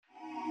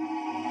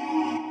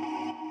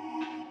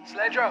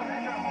Sledro,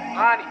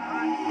 Ani,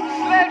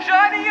 Sled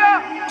Johnny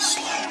up.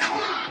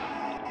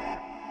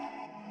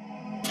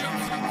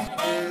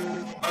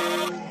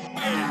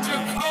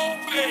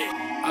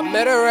 I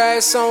met her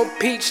ass on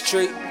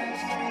Peachtree.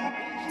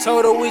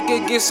 Told her we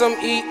could get some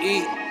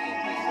eat.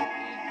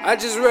 I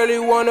just really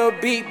wanna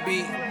beat.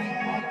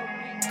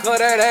 Cut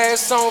that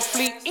ass on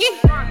fleet.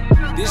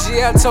 This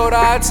year I told her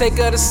I'd take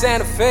her to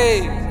Santa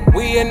Fe.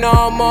 We in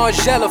all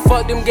Margiela,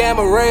 fuck them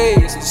gamma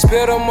rays.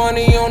 Spill the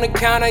money on the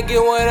counter, get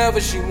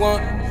whatever she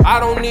want. I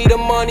don't need a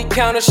money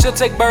counter, she'll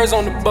take birds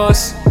on the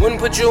bus.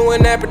 Wouldn't put you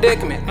in that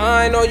predicament.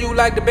 I know you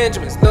like the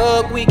Benjamins.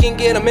 Thug, we can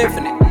get them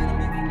infinite.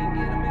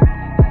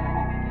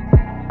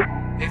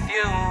 If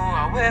you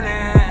are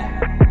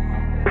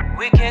willing,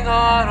 we can go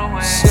all the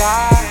way.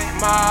 Slide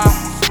my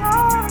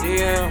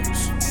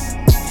DMs.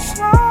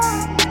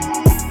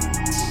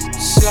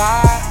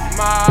 Slide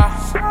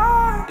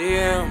my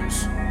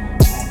DMs.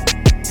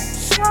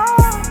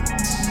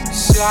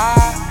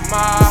 Slide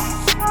my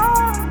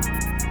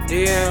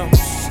DMs.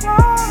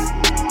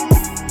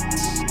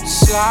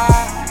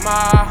 Slide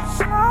my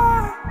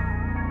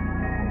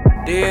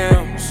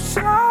DMs.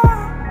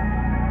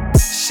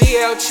 She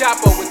El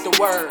Chapo with the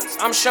words.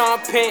 I'm Sean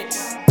Penn.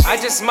 I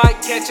just might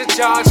catch a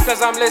charge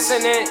cause I'm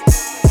listening.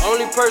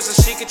 Only person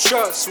she could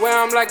trust, swear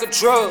I'm like a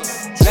drug.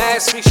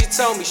 Last week she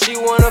told me she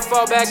wanna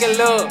fall back in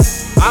love.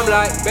 I'm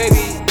like,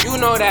 baby, you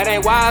know that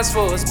ain't wise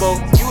for us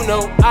both. You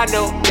know, I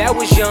know, that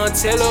was young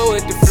Tillo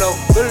with the flow.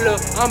 But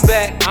look, I'm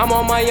back, I'm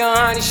on my young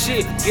honey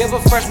shit. Give her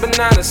fresh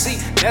banana, see,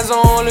 that's the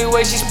only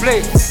way she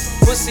split.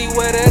 Pussy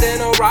wetter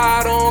than a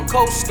ride on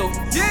coastal.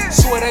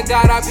 Swear to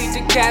God, I beat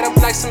the cat up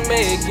like some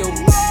egg, yo.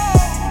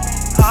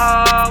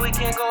 Oh, we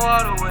can't go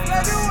all the way.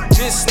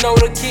 Just know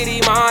the kitty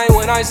mine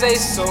when I say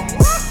so.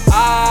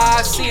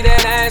 I see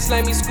that ass,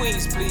 let me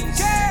squeeze, please.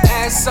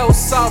 Ass so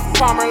soft,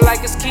 palmer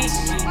like it's Kiki.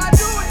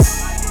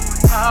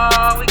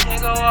 Oh, we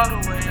can't go all the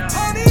way up.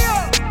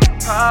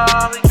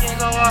 Oh, we can't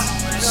go all the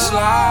way up.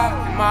 Slide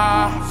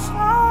my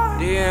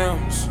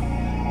DMs.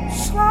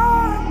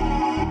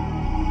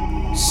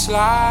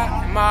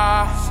 Slide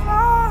my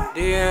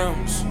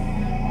DMs.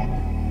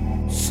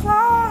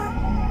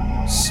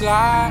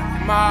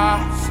 Slide my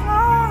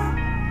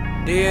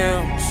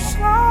DMs.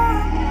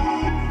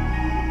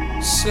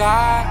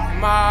 Slide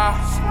my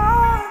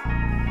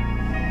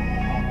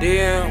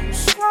DMs.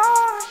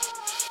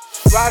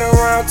 Ride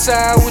around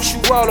town with you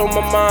all on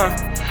my mind.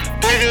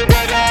 Thinking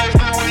about the high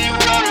school when you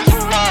riding so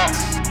loud.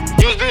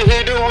 Used to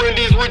hit the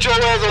Wendy's with your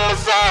ass on my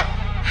side.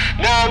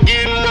 Now I'm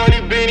getting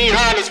money, Benny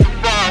Hollis for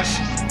fries.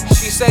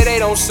 She say they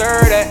don't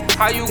serve that,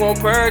 how you gon'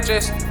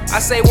 purchase? I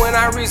say when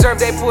I reserve,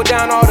 they pull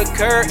down all the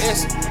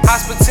curtains.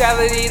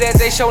 Hospitality that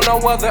they show no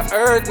other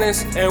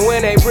earthlings. And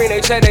when they bring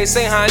their check, they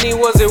say, honey,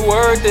 was it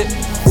worth it?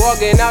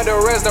 Walking out the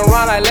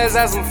restaurant like, let's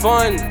have some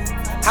fun.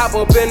 Hop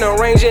up in the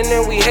range and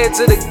then we head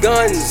to the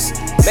guns.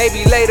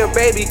 Maybe later,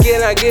 baby,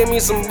 can I give me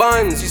some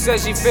buns? She said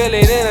she feel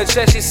it in her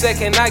chest, she said,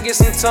 can I get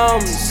some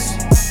Tums?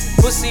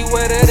 Pussy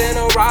wetter than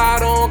a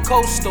ride on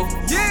coastal.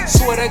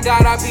 Swear to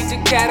God, I beat the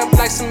cat up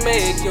like some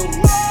egg, yo.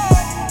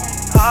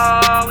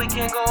 Oh, we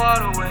can't go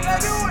all the way.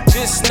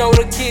 Just know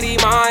the kitty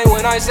mine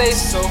when I say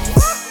so.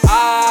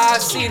 I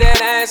see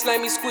that ass, let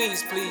me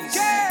squeeze, please.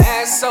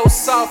 Ass so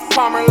soft,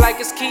 palmer like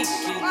it's Kiki.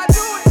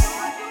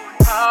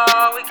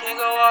 Oh, we can't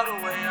go all the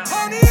way up.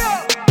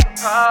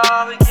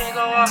 Oh, we can't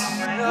go all the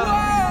way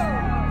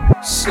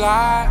up.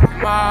 Slide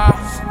my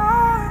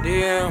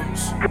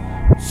DMs.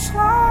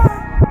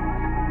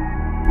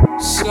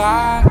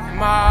 Slide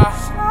my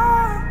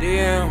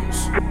DMs.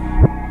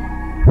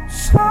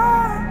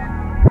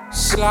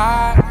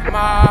 Slide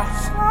my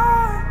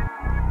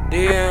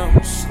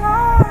DMs.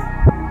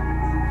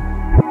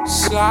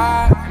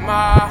 Slide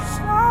my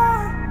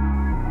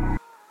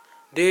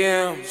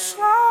DMs.